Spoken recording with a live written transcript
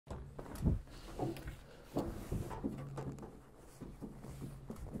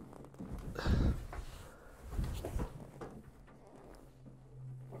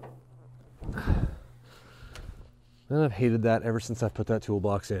And I've hated that ever since I put that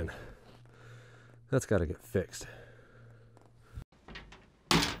toolbox in. That's got to get fixed.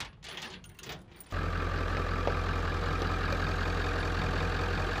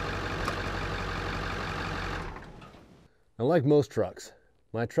 Now, like most trucks,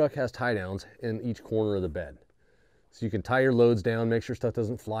 my truck has tie downs in each corner of the bed. So you can tie your loads down, make sure stuff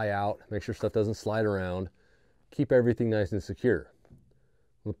doesn't fly out, make sure stuff doesn't slide around, keep everything nice and secure.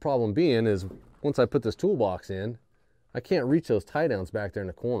 The problem being is once I put this toolbox in, I can't reach those tie downs back there in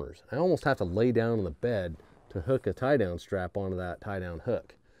the corners. I almost have to lay down on the bed to hook a tie down strap onto that tie down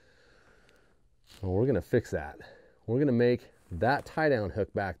hook. Well, we're gonna fix that. We're gonna make that tie down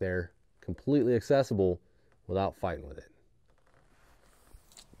hook back there completely accessible without fighting with it.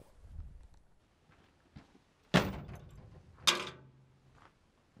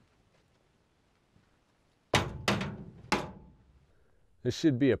 This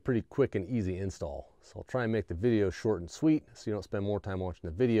should be a pretty quick and easy install. So I'll try and make the video short and sweet so you don't spend more time watching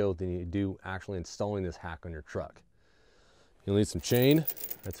the video than you do actually installing this hack on your truck. You'll need some chain.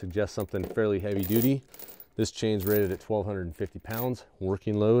 I'd suggest something fairly heavy duty. This chain's rated at 1,250 pounds,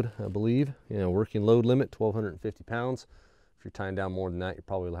 working load, I believe. Working load limit, 1,250 pounds. If you're tying down more than that, you're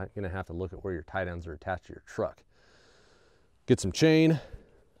probably gonna have to look at where your tie downs are attached to your truck. Get some chain,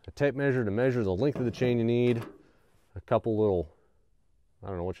 a tape measure to measure the length of the chain you need, a couple little, I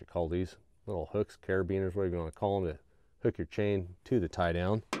don't know what you call these, little hooks, carabiners, whatever you want to call them, to hook your chain to the tie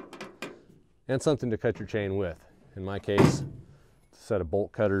down, and something to cut your chain with. In my case, it's a set of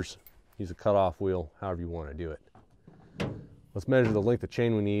bolt cutters. Use a cutoff wheel, however you want to do it. Let's measure the length of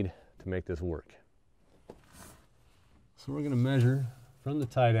chain we need to make this work. So we're going to measure from the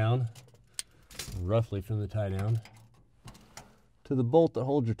tie down, roughly from the tie down, to the bolt that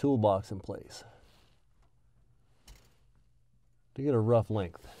holds your toolbox in place, to get a rough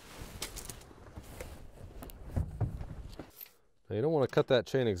length. Now you don't want to cut that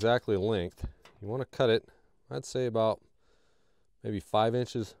chain exactly length. You want to cut it, I'd say about maybe 5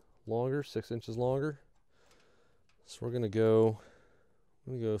 inches longer, 6 inches longer. So we're going to go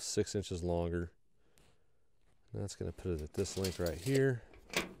 6 inches longer. And that's going to put it at this length right here.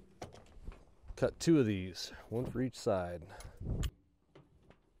 Cut 2 of these, 1 for each side.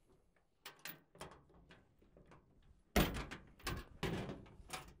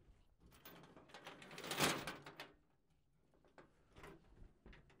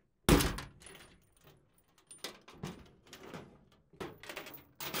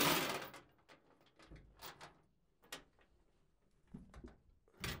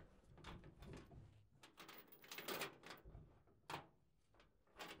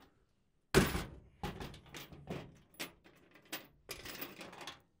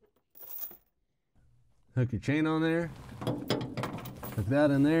 Hook your chain on there, hook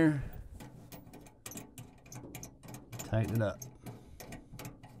that in there, tighten it up.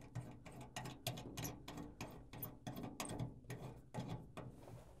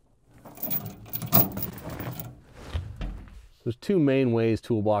 There's 2 main ways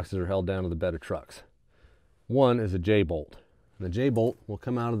toolboxes are held down to the bed of trucks. One is a J-bolt. And the J-bolt will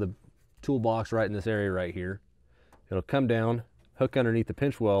come out of the toolbox right in this area right here. It'll come down, hook underneath the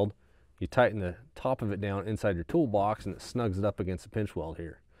pinch weld. You tighten the top of it down inside your toolbox and it snugs it up against the pinch weld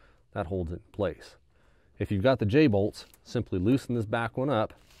here. That holds it in place. If you've got the J-bolts, simply loosen this back one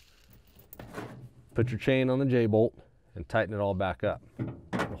up, put your chain on the J-bolt and tighten it all back up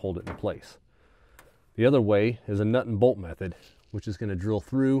to hold it in place. The other way is a nut and bolt method, which is going to drill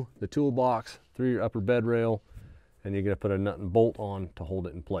through the toolbox, through your upper bed rail, and you're going to put a nut and bolt on to hold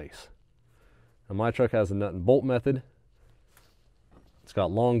it in place. Now my truck has a nut and bolt method. It's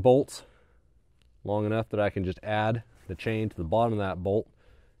got long bolts, long enough that I can just add the chain to the bottom of that bolt,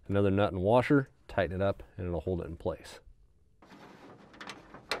 another nut and washer, tighten it up, and it'll hold it in place.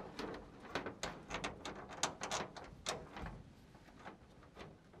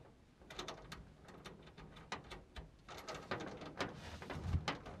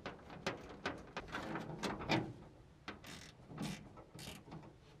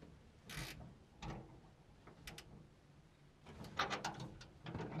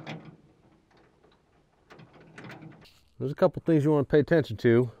 There's a couple things you want to pay attention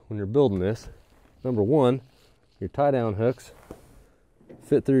to when you're building this. Number one, your tie down hooks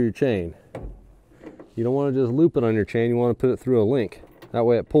fit through your chain. You don't want to just loop it on your chain, you want to put it through a link. That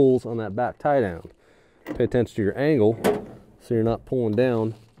way it pulls on that back tie down. Pay attention to your angle so you're not pulling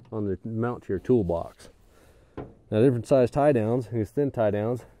down on the mount to your toolbox. Now different size tie downs, these thin tie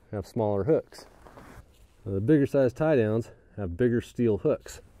downs, have smaller hooks. Now, the bigger size tie downs have bigger steel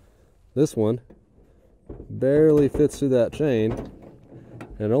hooks. This one barely fits through that chain,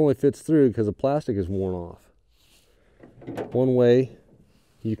 and it only fits through because the plastic is worn off. One way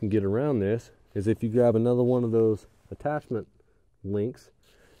you can get around this is if you grab another one of those attachment links,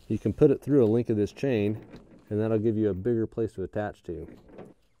 you can put it through a link of this chain, and that'll give you a bigger place to attach to.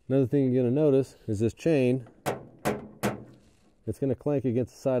 Another thing you're going to notice is this chain, it's going to clank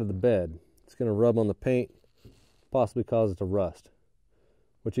against the side of the bed. It's going to rub on the paint, possibly cause it to rust.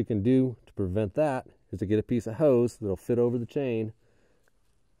 What you can do to prevent that is to get a piece of hose that'll fit over the chain,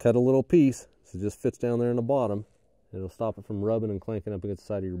 cut a little piece so it just fits down there in the bottom, and it'll stop it from rubbing and clanking up against the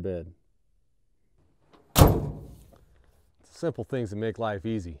side of your bed. It's simple things that make life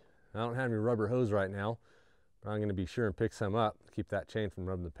easy. I don't have any rubber hose right now, but I'm going to be sure and pick some up to keep that chain from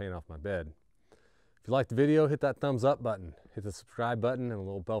rubbing the paint off my bed. If you liked the video, hit that thumbs up button, hit the subscribe button, and a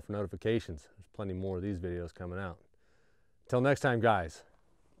little bell for notifications. There's plenty more of these videos coming out. Until next time, guys,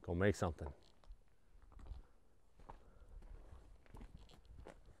 go make something.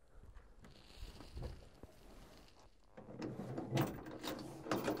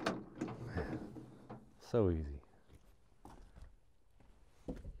 So easy.